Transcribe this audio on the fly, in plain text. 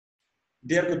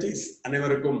Dear Kutis,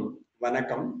 Anevarakum,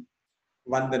 Vanakam,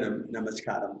 Vandanam,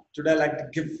 Namaskaram. Today I'd like to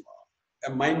give a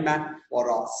mind map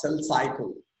for our cell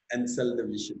cycle and cell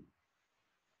division.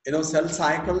 Cell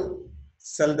cycle,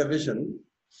 cell division.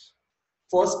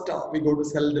 First, we go to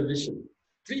cell division.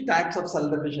 Three types of cell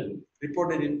division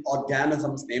reported in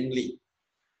organisms, namely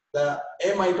the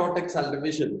amitotic cell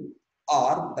division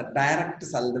or the direct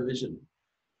cell division,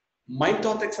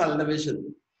 mitotic cell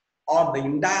division or the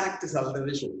indirect cell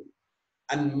division,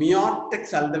 and meiotic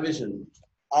cell division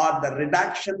or the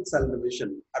reduction cell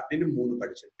division.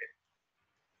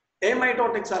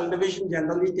 Amitotic cell division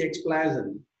generally takes place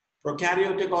in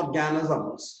prokaryotic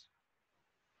organisms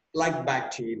like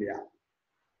bacteria.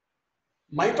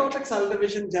 Mitotic cell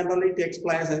division generally takes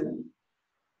place in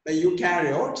the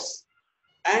eukaryotes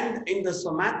and in the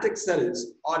somatic cells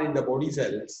or in the body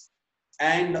cells.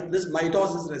 And this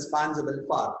mitosis is responsible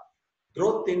for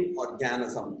growth in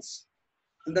organisms.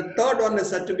 And the third one is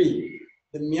said to be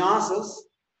the meiosis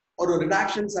or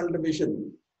reduction cell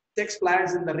division takes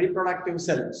place in the reproductive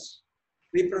cells,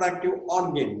 reproductive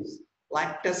organs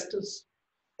like testes,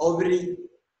 ovary,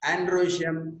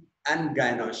 androecium, and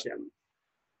gynoecium.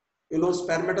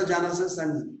 Spermatogenesis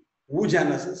and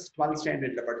oogenesis, 12th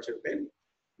standard.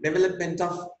 Development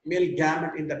of male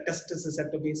gamete in the testis is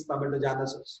said to be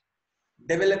spermatogenesis.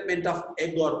 Development of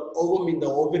egg or ovum in the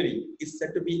ovary is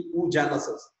said to be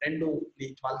oogenesis. Rendu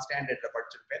the 12th standard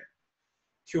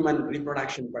human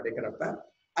reproduction padikarappa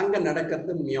anga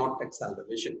nadakathu meiotic cell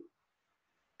division.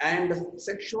 And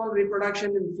sexual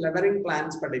reproduction in flowering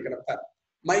plants padikarappa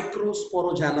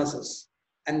microsporogenesis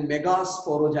and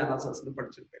megasporogenesis nu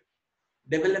padichirukku.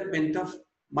 Development of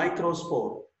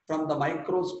microspore from the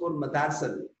microspore mother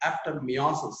cell after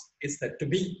meiosis is said to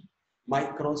be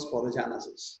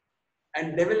microsporogenesis.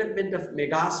 And development of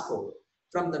megaspore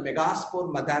from the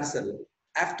megaspore mother cell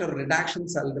after reduction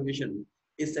cell division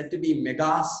is said to be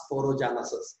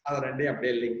megasporogenesis. That's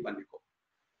the link.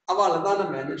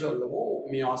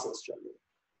 Meiosis.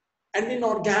 And in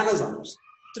organisms,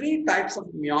 three types of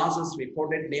meiosis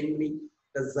reported, namely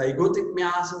the zygotic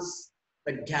meiosis,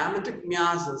 the gametic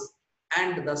meiosis,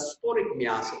 and the sporic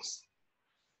meiosis.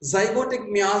 Zygotic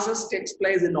meiosis takes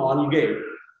place in algae.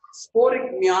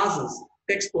 Sporic meiosis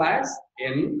takes place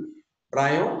in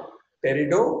bryo,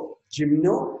 pterido,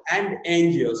 gymno, and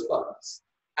angiosperms.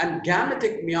 And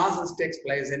gametic meiosis takes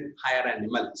place in higher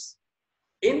animals.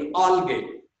 In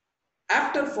algae,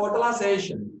 after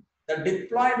fertilization, the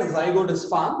diploid zygote is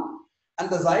formed and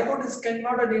the zygote is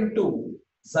converted into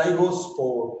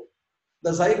zygospore.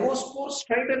 The zygospore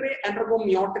straight away undergo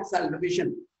meiotic cell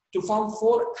division to form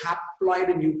 4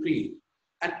 haploid nuclei,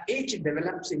 and each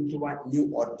develops into a new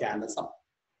organism.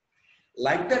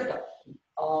 Like that,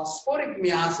 sporic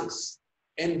meiosis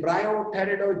in bryo,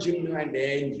 pterido, gymno, and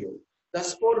angio, the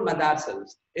spore mother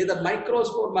cells, either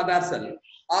microspore mother cell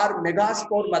or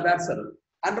megaspore mother cell,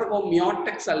 undergo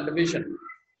meiotic cell division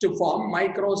to form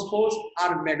microspores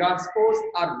or megaspores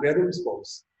or verum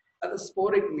spores. That is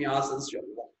sporic meiosis.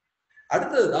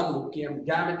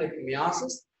 Gametic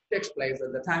meiosis takes place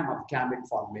at the time of gamete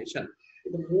formation.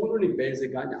 This is the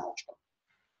basic.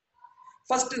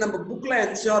 First, in our book,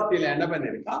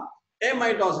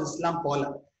 AMITOSIS.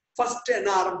 First,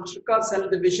 cell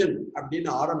division.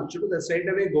 Straight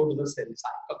away go to the cell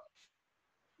cycle.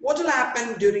 What will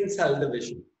happen during cell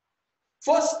division?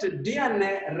 First,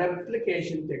 DNA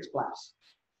replication takes place.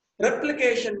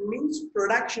 Replication means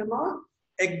production of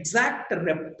exact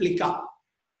replica.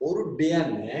 Or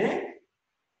DNA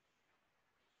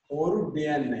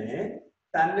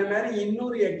tanne mari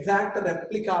innor exact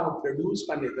replica produce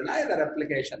panniduna idu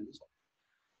replication.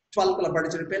 12th la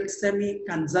padichirupel semi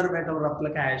conservative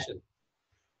replication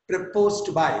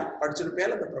proposed by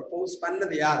padichirupel the propose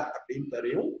pannadu yaar appdin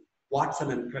theriyum Watson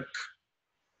and Crick,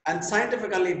 and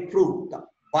scientifically proved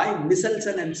by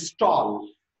Michelson and Stoll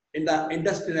in the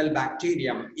intestinal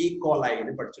bacterium E. coli.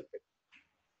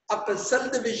 After cell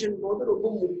division,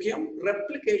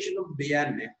 replication of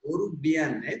DNA,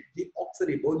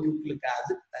 deoxyribonucleic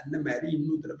acid,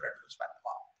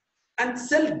 and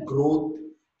cell growth.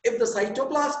 If the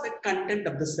cytoplasmic content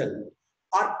of the cell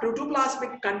or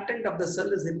protoplasmic content of the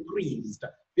cell is increased,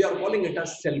 we are calling it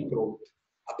as cell growth.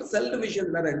 After cell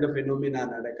division, there are two phenomena.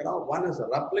 One is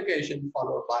replication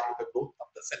followed by the growth of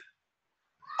the cell.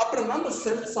 After another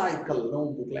cell cycle,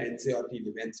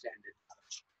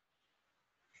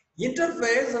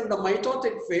 interphase and the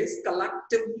mitotic phase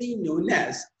collectively known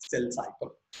as cell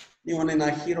cycle. You want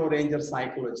a hero ranger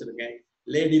cycle,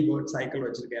 ladybird cycle,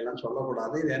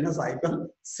 cycle,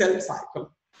 cell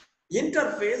cycle.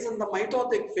 Interphase and the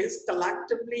mitotic phase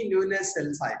collectively known as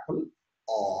cell cycle,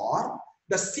 or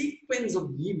the sequence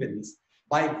of events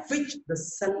by which the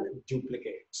cell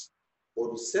duplicates. Or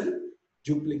cell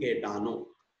duplicate anu,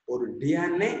 or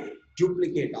DNA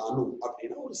duplicate anu,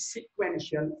 or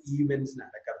sequential events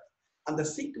nadakkuradhu. And the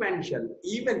sequential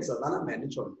events adana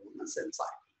mentionnu cell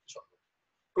cycle.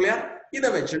 Clear? இதை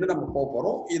வச்சுட்டு நம்ம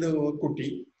போறோம். இது குட்டி.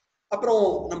 அப்புறம்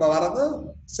நம்ம வரது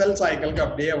செல் சைக்கிளுக்கு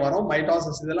அப்படியே வரும்.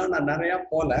 மைட்டோசிஸ் இதெல்லாம் நான் நிறைய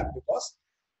போல because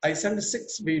I sent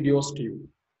 6 videos to you.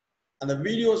 அந்த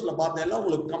வீடியோஸ்ல பார்த்தேன்னா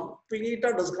உங்களுக்கு கம்ப்ளீட்டா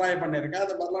டிஸ்கிரைப் பண்ணிருக்கேன்.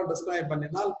 அது மாதிரிலாம் டிஸ்கிரைப்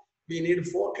பண்ணினால் we need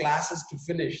 4 classes to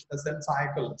finish the cell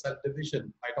cycle, cell division,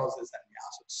 mitosis and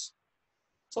meiosis.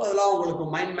 So அதெல்லாம் உங்களுக்கு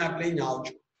மைண்ட் மேப்லயே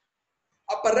ஞாபகம்.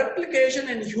 அப்ப replication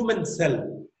in human cell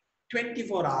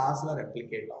 24 hours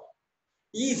replicate ஆகும்.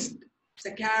 Yeast,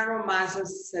 Saccharomyces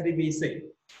cerevisiae,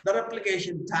 the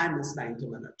replication time is 90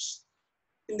 minutes.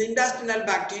 In the intestinal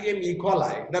bacterium E.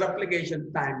 coli, the replication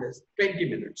time is 20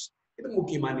 minutes. This is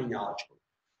mukkiyamaana ஞாபகம்.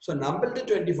 So number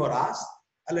 24 hours,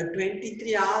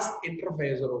 23 hours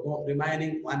interphase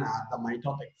remaining 1 hour, the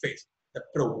mitotic phase, the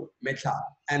pro, meta,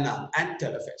 ana, and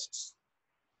telephases.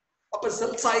 அப்ப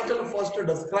cell cycle first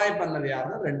describe பண்ணது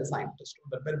யாருன்னா 2 scientist.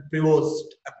 ஒரு பேர்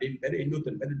Prevost அப்படின்னு பேரு,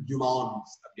 இன்னொரு பேர்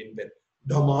ஜுமான்ஸ் அப்படின்னு பேரு.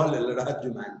 டொமால் இல்லடா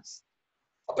ஜுமான்ஸ்.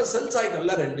 அப்ப செல்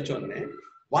சைக்கிள்ல 2 சொன்னேன்.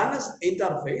 One is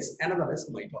interphase, another is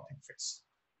mitotic phase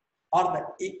or the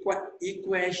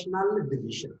equational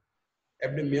division.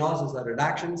 எப்படி meiosis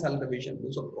reduction cell division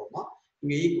னு சொல்றோமா,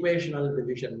 இங்க equational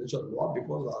division னு சொல்றோம்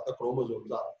because the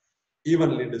chromosomes are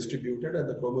evenly distributed and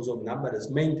the chromosome number is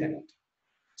maintained.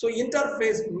 So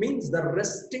interphase means the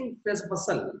resting phase of a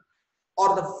cell or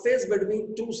the phase between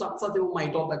 2 successive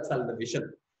mitotic cell division.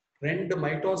 2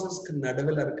 மைட்டோசிஸ்க்கு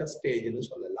நடுவில் இருக்க ஸ்டேஜ்னு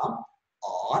சொல்லலாம்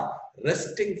or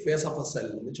resting phase of a cell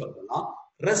னு சொல்லலாம்.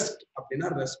 Rest அப்படின்னா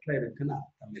ரெஸ்ட்ல இருக்குன்னு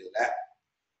அர்த்தம் இல்ல.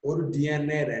 ஒரு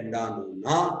DNA 2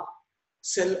 ஆனோம்னா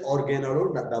செல்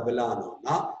ஆர்கனலோட டபுள்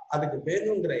ஆனோம்னா அதுக்கு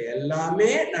வேணுங்கிற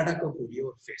எல்லாமே நடக்கக்கூடிய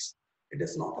ஒரு phase. It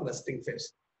is not a resting phase.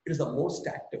 It is the most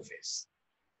active phase.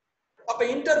 அப்ப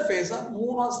இன்டர்ஃபேஸ்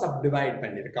 3 சப்டிவைட்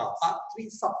பண்ணிருக்கா. 3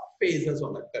 சப் phases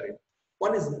உனக்கு தெரியும்.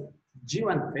 One is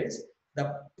G1 phase, the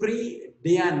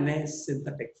pre-DNA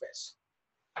synthetic phase.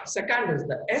 Second is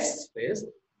the S phase,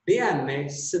 DNA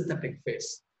synthetic phase.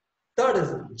 Third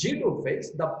is G2 phase,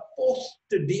 the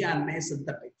post-DNA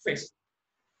synthetic phase.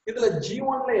 இதுல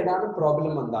G1 ல ஏதாவது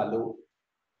problem வந்தாலோ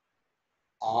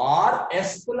or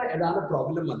S ல ஏதாவது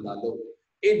problem வந்தாலோ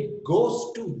it goes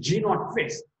to G0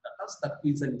 phase. That's the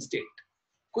quiescent state.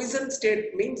 Quiescent state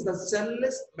means the cell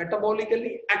is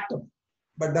metabolically active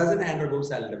but doesn't undergo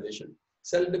cell division.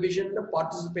 Cell division la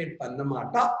participate panna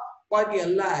maata, பாக்கி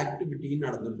எல்லா ஆக்டிவிட்டியும்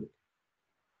நடந்துட்டு இருக்கு.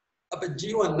 அப்ப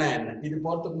G1 னா என்ன? இது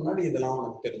போறதுக்கு முன்னாடி இதெல்லாம்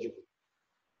உனக்கு தெரிஞ்சுக்கணும்.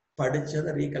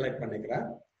 படிச்சதை ரீகலெக்ட் பண்ணிக்கிறேன்.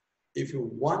 If you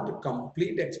want a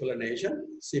complete explanation,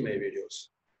 see my videos.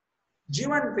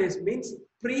 G1 phase means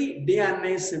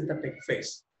pre-DNA synthetic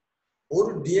phase.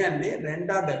 ஒரு DNA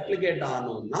 2 ரெப்ளிகேட்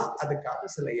ஆனோம்னா அதுக்காக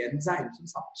சில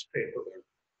என்சைம்ஸ் சப்ஸ்ட்ரேட் வேணும்.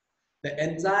 The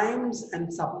enzymes and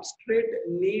substrate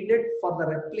needed for the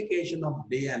replication of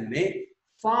DNA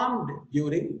formed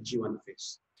during G1 phase.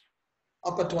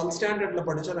 அப்ப 12th standardல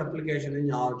படிச்ச replication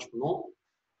ஞாபகம்.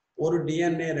 ஒரு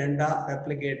DNA 2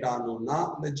 replicate ஆனோம்னா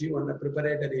இந்த G1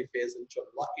 preparatory phase னு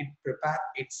சொல்லுவோம். It prepare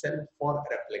itself for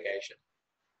replication.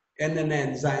 என்னென்ன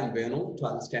என்சைம் வேணும்?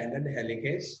 12th standard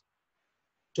helicase,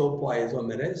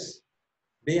 topoisomerase,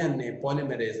 DNA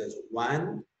polymerases 1,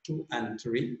 2 and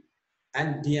 3 and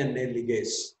DNA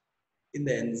ligase in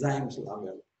the enzymes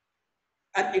level.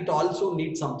 And it also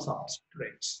needs some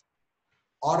substrates.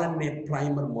 RNA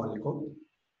primer molecule,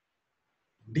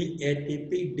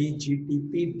 DATP,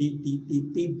 DGTP,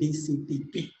 DTTP,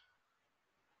 DCTP,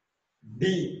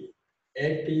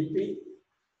 DATP,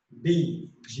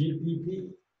 DGTP,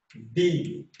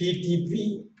 DTTP,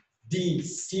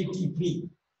 DCTP.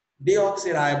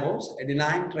 Deoxyribose,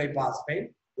 adenine triphosphate,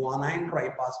 guanine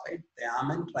triphosphate,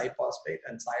 thiamine triphosphate,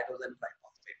 and cytosine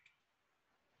triphosphate.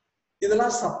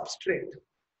 இதெல்லாம் substrate.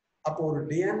 அப்போ ஒரு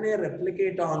DNA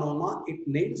replicate ஆனோம்னா it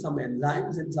needs some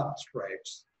enzymes and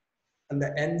substrates. And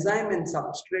the enzyme and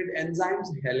substrate enzymes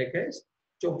helicase,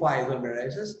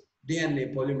 topoisomerases, DNA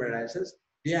polymerases,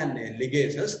 DNA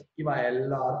ligases, இவா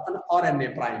எல்லாரும் RNA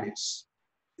primates.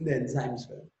 இந்த enzymes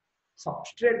வேணும்.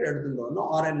 Substrate எடுத்துட்டோம்னா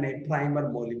RNA primer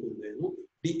molecule வேணும்.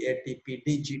 DATP,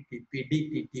 DGTP,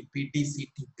 DTTP,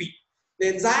 DCTP. The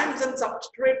enzymes and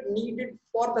substrate needed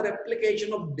for the replication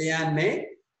of DNA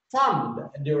formed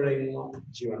during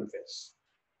G1 phase.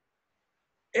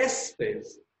 S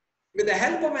phase. With the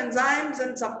help of enzymes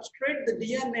and substrate, the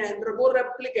DNA undergo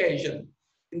replication.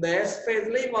 In the S phase,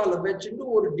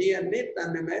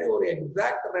 DNA or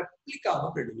exact replica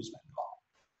produce.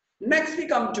 Next, we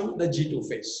come to the G2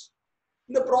 phase.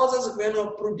 இந்த process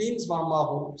வேணும் proteins form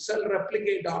ஆகும் செல்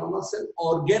replicate ஆகணும் செல்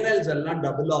organelles எல்லாம்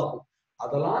double ஆகும்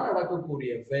அதெல்லாம்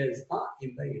நடக்கக்கூடிய face தான்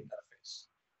இந்த இன்டர்ஃபேஸ்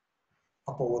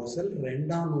அப்போ ஒரு செல்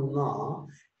ரெண்டாகணும்னா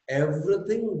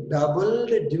everything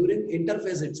doubled during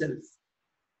interface itself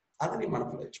அதை நீ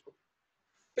மனசுல வச்சுக்கோ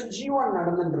இப்போ G1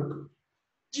 நடந்துட்டு இருக்கு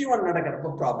G1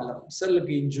 நடக்கிறப்ப ப்ராப்ளம்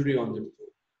செல்லுக்கு இன்ஜுரி வந்துடுது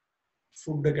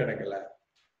ஃபுட்டு கிடைக்கல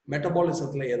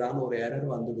மெட்டபாலிசத்துல ஏதாவது ஒரு error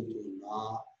வந்துடுதுன்னா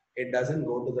it doesn't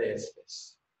go to the S phase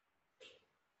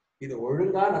இது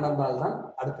ஒழுங்கா நடந்தால்தான்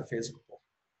அடுத்த ஃபேஸ்க்கு போகும்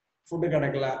ஃபுட்டு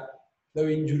கிடைக்கல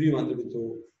இன்ஜுரி வந்துடுது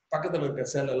பக்கத்துல இருக்க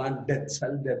செல் எல்லாம்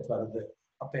செல் டெத் வருது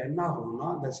அப்ப என்ன ஆகும்னா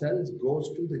the cells goes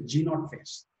to the G0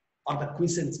 phase or the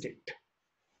quiescent state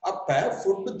அப்ப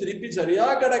ஃபுட் திருப்பி சரியா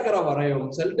கிடைக்கிற வரையும்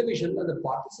செல் டிவிஷன்ல அது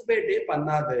பார்ட்டிசிபேட்டே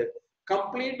பண்ணாது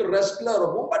கம்ப்ளீட் ரெஸ்ட்ல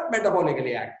இருக்கும் but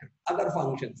metabolically active other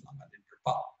functions நம்ம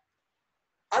இருப்பா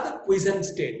அது quiescent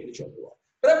state னு சொல்லுவோம்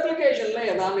ரெப்ளிகேஷன்ல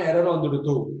ஏதாவது எரர்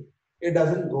வந்துடுது it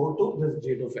doesn't go to this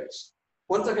G2 phase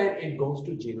once again it goes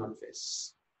to G0 phase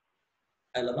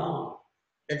அதுலதான்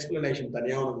எக்ஸ்பிளனேஷன்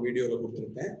தனியா ஒரு வீடியோல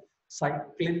கொடுத்திருப்பேன்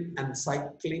cyclin and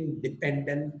cyclin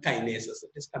dependent kinases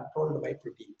it is controlled by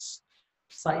proteins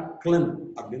cyclin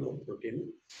அப்படிங்கிற ஒரு protein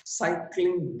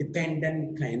cyclin dependent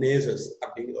kinases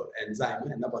அப்படிங்கிற ஒரு enzyme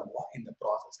என்ன பண்ணுவா இந்த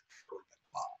process control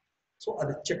பண்ணுவா சோ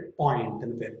அது செக் பாயிண்ட்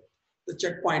னு பேர் இந்த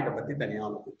செக் பாயிண்ட பத்தி தனியா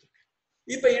கொடுத்திருக்கேன்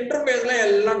இப்போ இன்டர்ஃபேஸ்ல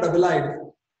எல்லாம் டபுள் ஆயிடுது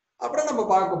அப்புறம் நம்ம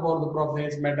பார்க்க போறது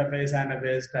ப்ரோஃபேஸ் மெட்டாஃபேஸ்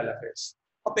அனாஃபேஸ் டெலஃபேஸ்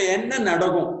அப்ப என்ன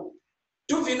நடக்கும்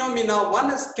two phenomena one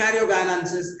is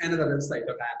karyokinesis another is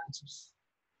cytokinesis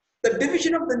the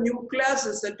division of the nucleus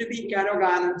is said to be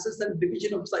karyokinesis and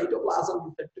division of cytoplasm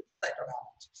is said to be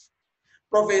cytokinesis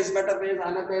prophase metaphase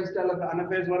anaphase telophase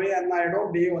anaphase வரை என்ன ஆயிடும்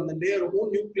டே வந்துட்டே இருக்கும்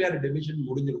nuclear division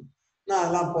முடிஞ்சிடும் நான்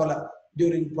அதெல்லாம் போல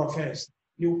during prophase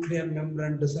nuclear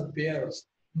membrane disappears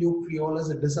nucleolus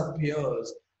disappears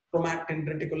chromatin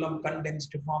reticulum condenses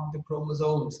to form the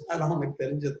chromosomes அதெல்லாம் எனக்கு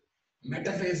தெரிஞ்சது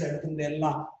metaphase எடுத்துட்டு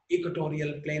எல்லாம்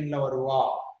equatorial plane la varuva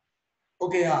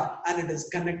okay and it is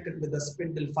connected with the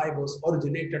spindle fibers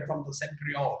originated from the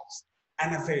centrioles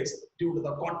anaphase due to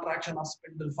the contraction of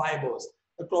spindle fibers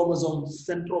the chromosome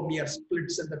centromere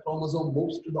splits and the chromosome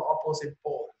moves to the opposite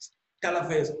poles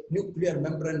telophase nuclear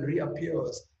membrane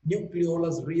reappears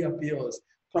nucleolus reappears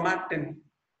chromatin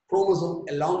chromosome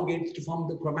elongates to form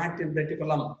the chromatin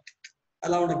reticulum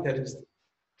allow எனக்கு தெரிஞ்சது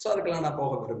so அதுக்கெல்லாம் நான்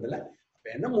போக விரும்பல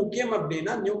என்ன முக்கியம்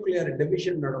அப்படினா nuclear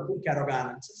division நடக்கும்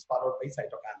கேரோகானசிஸ் followed by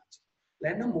cytokinesis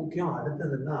என்ன முக்கியம்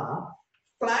அடுத்ததுன்னா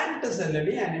பிளான்ட்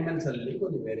செல்லலயும் அனிமல் செல்லலயும்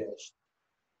கொஞ்சம் வேரியேஷன்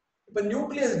இப்ப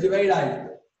நியூக்ளியஸ் டிவைட் ஆயிடுது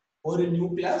ஒரு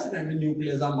நியூக்ளியஸ் ரெண்டு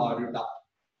நியூக்ளியஸா மாறிட்டா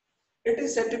it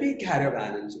is set to be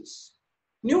கேரோகானசிஸ்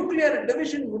nuclear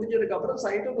division முடிஞ்சதுக்கு அப்புறம்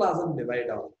சைட்டோபிளாசம்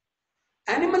டிவைட் ஆகும்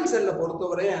அனிமல் செல்ல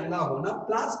பொறுத்தவரை என்ன ஆகும்னா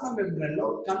பிளாஸ்மா மெம்பரேன்ல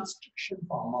ஒரு கன்ஸ்ட்ரக்ஷன்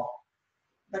ஃபார்ம் ஆகும்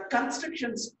the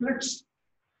constriction splits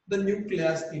the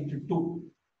nucleus into two.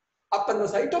 Upon the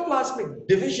cytoplasmic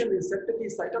division is said to be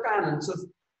cytokinesis.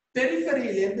 Periphery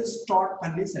length start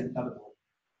panni center.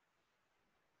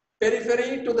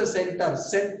 Periphery to the center,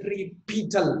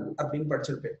 centripetal. அப்படினு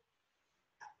படிச்சிருப்பேன்.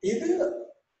 இது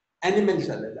animal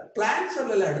cell இல்ல. Plant cell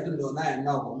ல எடுத்துட்டோம்னா என்ன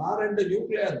ஆகும்னா ரெண்டு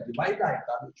nucleus divide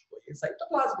ஆயிட்டான்னு வெச்சுக்கோங்க.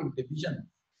 Cytoplasmic division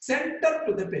center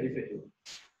to the periphery.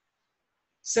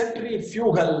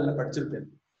 Centrifugal படிச்சிருப்பேன்.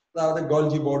 அதாவது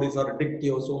கோல்ஜி பாடிஸ் ஆர்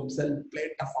டிக்டியோசோம் செல்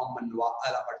பிளேட் ஃபார்ம் பண்ணுவா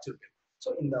அதெல்லாம் படிச்சிருப்பேன் ஸோ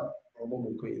இந்த ரொம்ப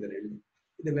முக்கியம் இது ரெண்டு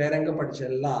இது வேற எங்க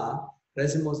படிச்செல்லாம்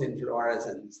racemose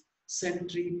inflorescence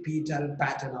centripetal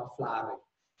pattern of flowering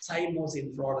cymose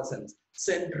inflorescence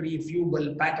centrifugal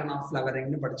pattern of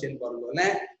ஃபிளவரிங்னு படிச்சேன்னு பாருங்களே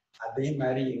அதே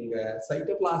மாதிரி இங்க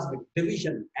சைட்டோபிளாஸ்மிக்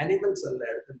டிவிஷன் அனிமல் செல்ல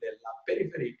எடுத்துட்டு எல்லாம்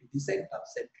பெரிஃபெரி டு தி சென்டர்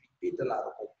சென்ட்ரிபீட்டலா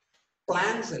இருக்கும்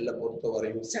பிளான்ட் செல்ல பொறுத்த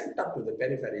வரையும் சென்டர் டு தி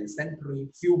பெரிஃபெரி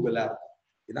சென்ட்ரிஃபியூகலா இருக்கும்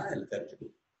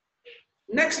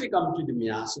Next we come to the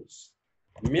meiosis.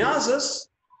 Meiosis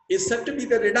is said to be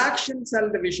the reduction cell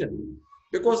division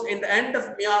because in the end of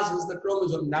meiosis the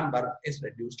chromosome number is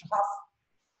reduced to half.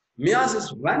 Meiosis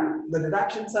 1 the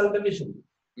reduction cell division.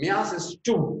 Meiosis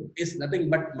 2 is nothing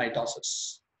but mitosis.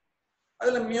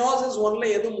 adula meiosis 1 la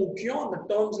edu mukkiyam the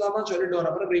terms la dhaan solliட்டு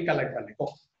வரப்ப recollect பண்ணிக்கோ.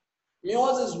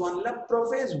 Meiosis 1 la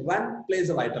prophase 1 plays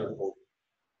a vital role.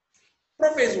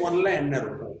 Prophase 1 la enna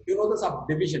irukum you know the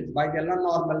subdivisions பாக்கி எல்லாம்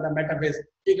normal the metaphase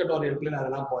equatorial plane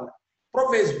அதெல்லாம் போல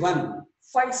prophase 1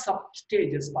 5 sub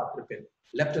stages பார்த்திருப்பேன்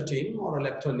leptotene or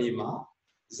leptonema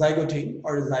zygotene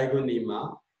or zygonema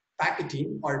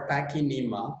pachytene or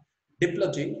pachynema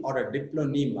diplotene or a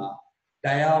diplonema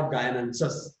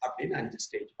diagynesis அப்படினு அஞ்சு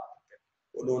stage பார்த்திருப்பேன்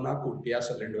ஒவ்வொண்ணா குட்டியா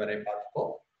சொல்லிட்டு வரேன் பார்த்துக்கோ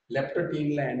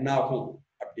leptoteneல என்ன ஆகும்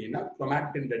அப்படினா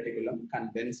chromatin reticulum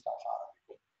condensed ஆகும்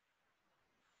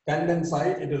condensed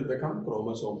it will become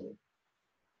chromosome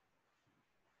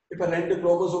இப்போ 2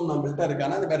 chromosome நம்மள்ட்ட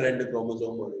இருக்கானா இந்த மாதிரி 2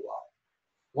 chromosome வருவா.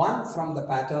 One from the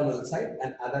paternal side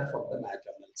and other from the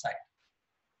maternal side.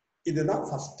 இதுதான்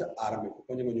ஃபர்ஸ்ட் ஆரம்பிக்கும்.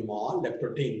 கொஞ்சம் கொஞ்சமா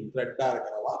லெப்டோட்டின் த்ரெட்டா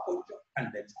இருக்கிறவா கொஞ்சம்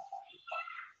கண்டென்ஸ் ஆகும்.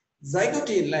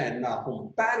 ஜைகோட்டின்ல என்ன ஆகும்?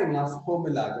 Pairing of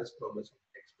homologous chromosome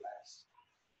takes place.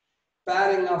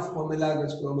 Pairing of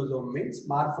homologous chromosome means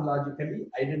morphologically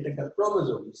identical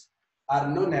chromosomes are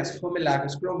known as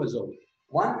homologous chromosome.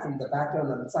 One from the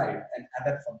paternal side and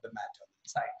other from the maternal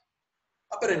side.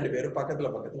 அப்ப ரெண்டு பேரும் பக்கத்துல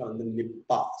வந்து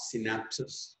நிப்பா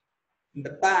synapses. இந்த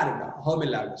pairing of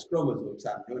homologous chromosomes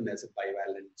are known as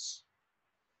bivalents.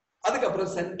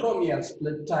 அதுக்கப்புறம் centromere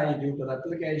split ஆகி due to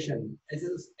replication is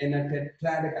in a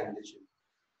tetrad condition.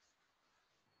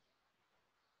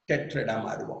 Tetrada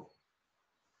மாறுவோம்.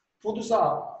 புதுசா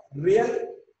ரியல்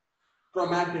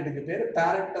chromatidக்கு பேரு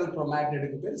parental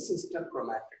chromatidக்கு பேரு sister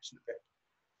chromatids பேரு.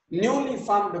 Newly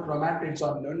formed chromatids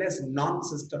are known as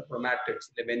non-sister chromatids.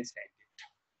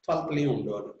 12th உண்டு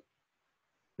வரும்.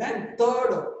 Then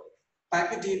third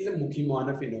packaging முக்கியமான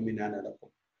phenomena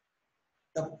நடக்கும்.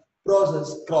 The process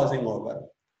crossing over.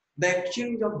 The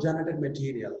exchange of genetic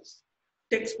materials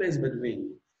takes place between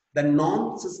the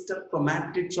non-sister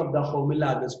chromatids of the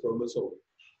homologous chromosome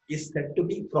is said to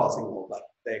be crossing over.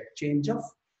 The exchange of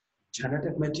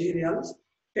genetic materials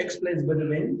takes place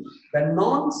between the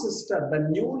non-sister, the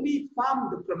newly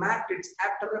formed chromatids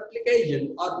after replication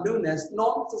are known as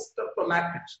non-sister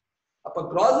chromatids. Appa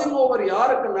crossing over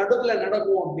yaarukku naduvula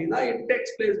nadagum appadina it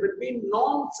takes place between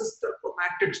non-sister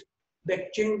chromatids. The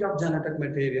exchange of genetic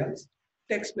materials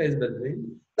takes place between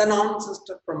the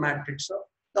non-sister chromatids of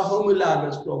the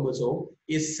homologous chromosome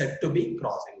is said to be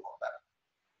crossing over.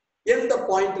 In the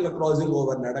point of crossing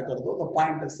over nadakradho, the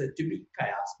point is said to be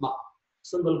chiasma.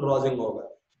 Single crossing over,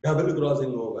 double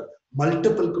crossing over,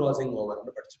 multiple crossing over.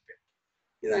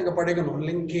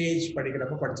 Linkage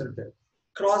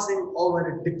crossing over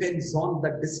depends on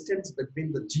the distance between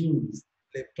the genes.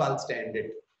 12th standard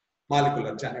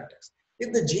molecular genetics. If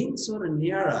the genes are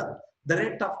nearer, the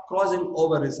rate of crossing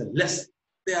over is less.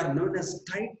 They are known as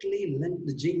tightly linked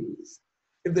genes.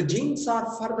 If the genes are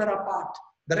further apart,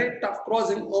 the rate of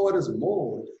crossing over is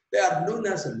more. They are known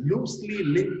as loosely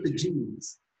linked genes.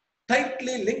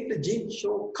 Tightly linked genes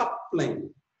show coupling.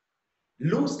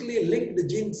 Loosely linked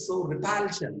genes show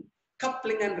repulsion.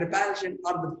 Coupling and repulsion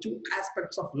are the two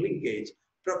aspects of linkage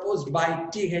proposed by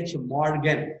T.H.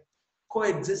 Morgan.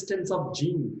 Coexistence of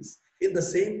genes in the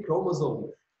same chromosome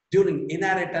during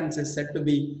inheritance is said to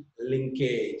be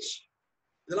linkage.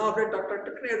 So,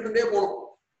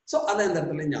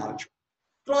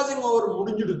 crossing over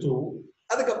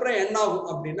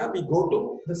we go to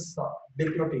this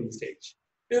diplotin stage.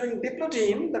 During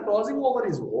diplotin, the crossing over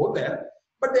is over,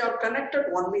 but they are connected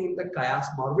only in the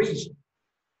chiasma region.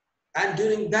 And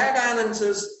during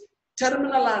diagenesis,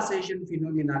 terminalization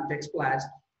phenomena takes place.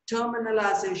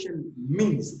 Terminalization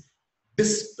means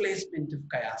displacement of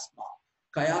chiasma.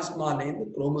 Chiasma means the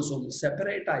chromosome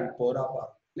separate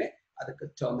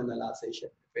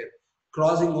terminalization.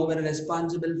 Crossing over is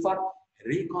responsible for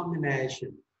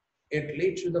recombination. It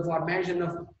leads to the formation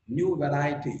of new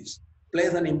varieties.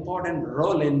 Plays an important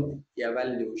role in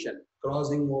evolution.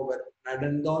 Crossing over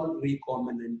nadandal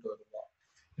recombinant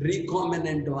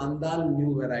recombinant vandal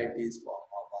new varieties form.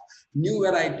 New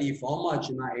variety form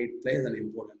it plays an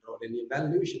important role in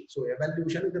evolution. So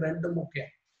evolution is random.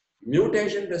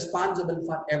 Mutation responsible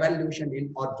for evolution in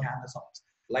organisms.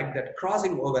 Like that,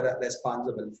 crossing over is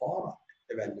responsible for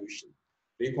evolution.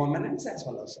 Recombinants as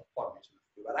well as formation of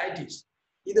new varieties.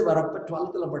 This is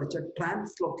 12th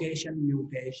translocation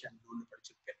mutation.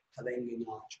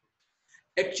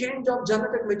 Exchange of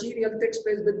genetic material takes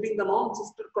place between the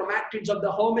non-sister chromatids of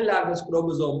the homologous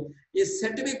chromosome is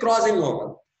said to be crossing over.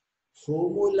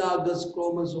 Homologous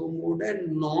chromosome and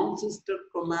non-sister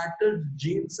chromatid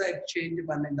genes exchange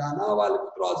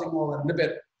crossing over.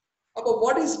 But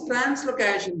what is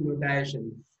translocation mutation?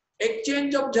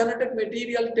 Exchange of genetic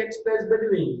material takes place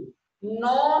between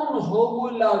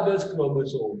non-homologous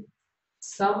chromosome.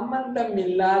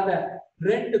 சம்பந்தமில்லாத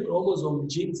ரெண்டு chromosome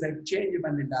jeans exchange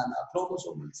பண்ணிட்டானா,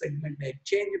 chromosomal segment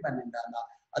exchange பண்ணிட்டானா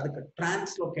அதுக்கு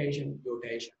translocation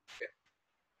mutation.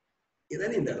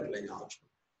 இதான் இந்த இடத்துல ஞாபகம்.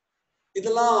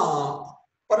 இதெல்லாம்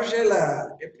பரீட்சையில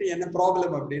எப்படி என்ன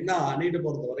ப்ராப்ளம் அப்படின்னா, நீட்டு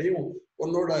பொறுத்த வரையும்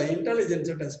உன்னோட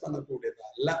இன்டெலிஜென்ஸை டெஸ்ட் பண்ணக்கூடியதா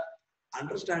இல்ல,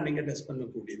 அண்டர்ஸ்டாண்டிங்கை டெஸ்ட்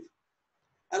பண்ணக்கூடியது.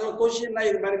 அதனால கொஸ்டின்லாம்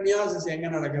இது மாதிரி மியாசிஸ் எங்க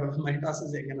நடக்கிறது,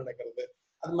 மைட்டாசிஸ் எங்க நடக்கிறது,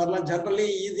 அது மாதிரிலாம் ஜெனரலி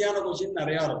ஈஸியான கொஸ்டின்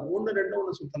நிறைய இருக்கும். ஒன்று ரெண்டு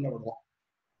ஒன்று சுத்தம் விடுவோம்.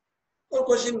 ஒரு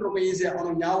கொஸ்டின் ரொம்ப ஈஸியா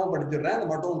அவனுக்கு ஞாபகப்படுத்திடுறேன், அது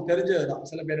மட்டும் உனக்கு தெரிஞ்சதுதான்,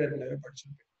 சில பேர் ஏற்கனவே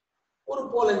படிச்சிருப்பேன். ஒரு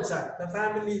போலன்சார், the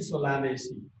family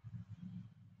Solanaceae.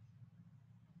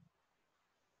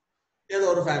 ஏதோ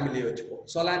ஒரு ஃபேமிலி வச்சுக்கோ.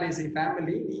 சொலானேசி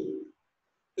ஃபேமிலி நீ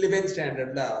 11th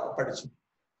ஸ்டாண்டர்ட்ல படிச்சு.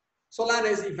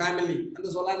 சொலானேசி ஃபேமிலி, அந்த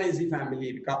சொலானேசி ஃபேமிலி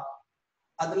இருக்கா,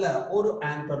 அதுல ஒரு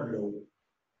anther lobe,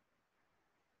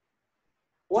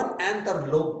 one anther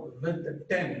lobe with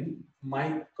 10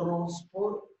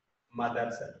 microspore mother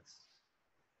cells.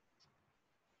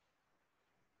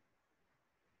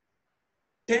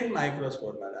 10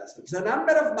 microspore mother cells. The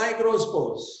number of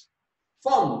microspores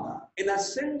formed in a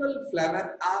single flower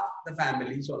of the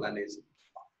family Solanaceae.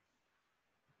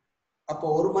 அப்போ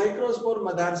ஒரு மைக்ரோஸ்போர்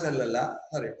மதர் செல்ல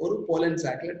ஒரு pollen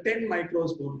sac-ல 10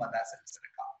 microspore mother cells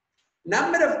இருக்கா.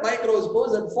 Number of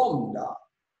microspores are formed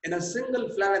in a single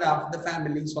flower of the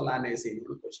family Solanaceae.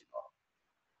 question வரும்.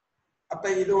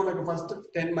 அப்ப இது உனக்கு first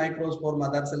 10 microspore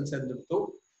mother cells எடுத்து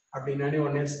அப்படினாடி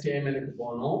உடனே ஸ்டேமனுக்கு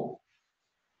போனோம்.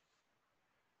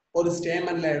 ஒரு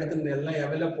ஸ்டேமன்ல எடுத்துட்டேன்னா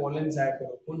எவ்வளவு pollen sac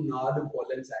இருக்கும்? 4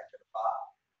 pollen sac இருப்பா.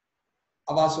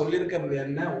 அவ சொல்லிருக்கிறது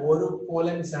என்ன? ஒரு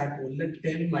pollen sac உள்ள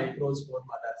 10 microspore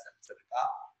mother cells இருக்கா.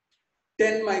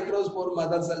 10 microspore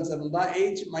mother cells இருந்தா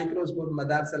each microspore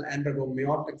mother cell undergo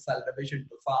meiotic cell division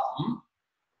to form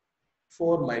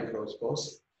 4 microspores.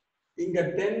 இங்க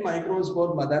 10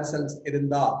 microspore mother cells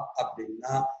இருந்தா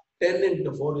அப்படின்னா 10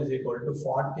 into 4 is equal to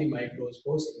 40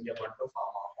 microspores இங்க மட்டும்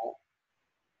ஃபார்ம் ஆகும்.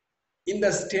 இந்த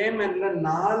ஸ்டேமன்ல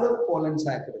 4 pollen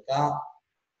sac இருக்கா.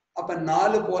 அப்ப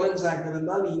 4 pollen sac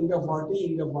இருந்தால் இங்க 40,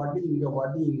 இங்க 40, இங்க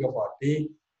 40, இங்க 40.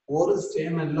 ஒரு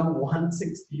ஸ்டேமன்ல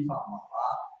 160 ஃபார்ம் ஆவா.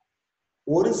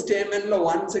 ஒரு ஸ்டேமன்ல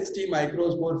 160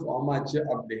 மைக்ரோஸ்போர் ஃபார்ம் ஆச்சு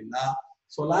அப்படின்னா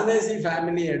Solanaceae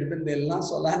family எடுத்துட்டேன்னா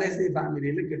Solanaceae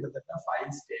ஃபேமிலியில கிட்டத்தட்ட 5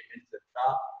 ஸ்டேமன்ஸ் இருக்கா.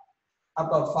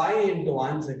 அப்ப 5 into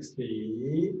 160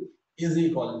 is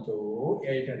equal to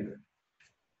 800.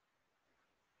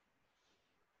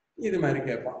 இது மாதிரி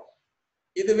கேட்பான்.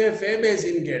 இதுவே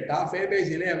ஃபேபேசின்னு கேட்டா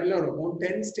ஃபேபேசியில எவ்வளவு இருக்கும்?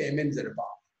 10 ஸ்டேமன்ஸ்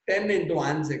இருப்பான். 10 into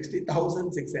 160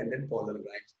 1600 polar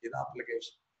grains. இது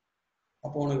அப்ளிகேஷன்.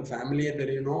 அப்போ உனக்கு ஃபேமிலியே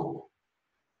தெரியணும்,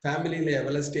 ஃபேமிலியில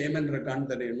எவ்வளவு ஸ்டேமன்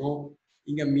இருக்கான்னு தெரியணும்,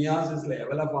 இங்க மியாசிஸ்ல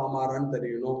எவ்வளவு ஃபார்ம் ஆறான்னு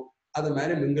தெரியணும். அது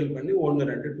மாதிரி மிங்கிள் பண்ணி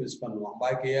 1-2 ட்விஸ்ட் பண்ணுவான்.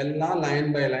 பாக்கி எல்லாம் line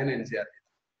by line NCERT.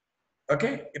 Okay,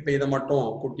 இப்ப இதை மட்டும்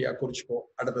குட்டியா குறிச்சுக்கோ.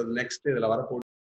 அடுத்தது நெக்ஸ்ட் இதுல வரக்கூடிய